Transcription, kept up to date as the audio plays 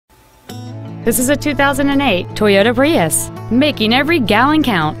This is a 2008 Toyota Prius, making every gallon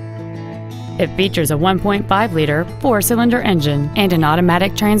count. It features a 1.5-liter four-cylinder engine and an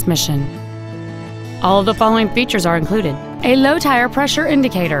automatic transmission. All of the following features are included: a low tire pressure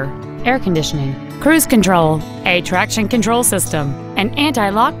indicator, air conditioning, cruise control, a traction control system, an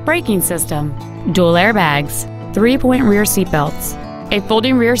anti-lock braking system, dual airbags, 3-point rear seat belts, a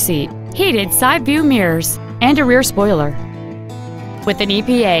folding rear seat, heated side view mirrors, and a rear spoiler. With an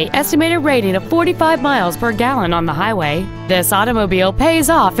EPA estimated rating of 45 miles per gallon on the highway, this automobile pays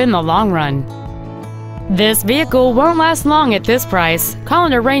off in the long run. This vehicle won't last long at this price. Call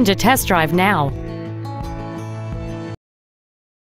and arrange a test drive now.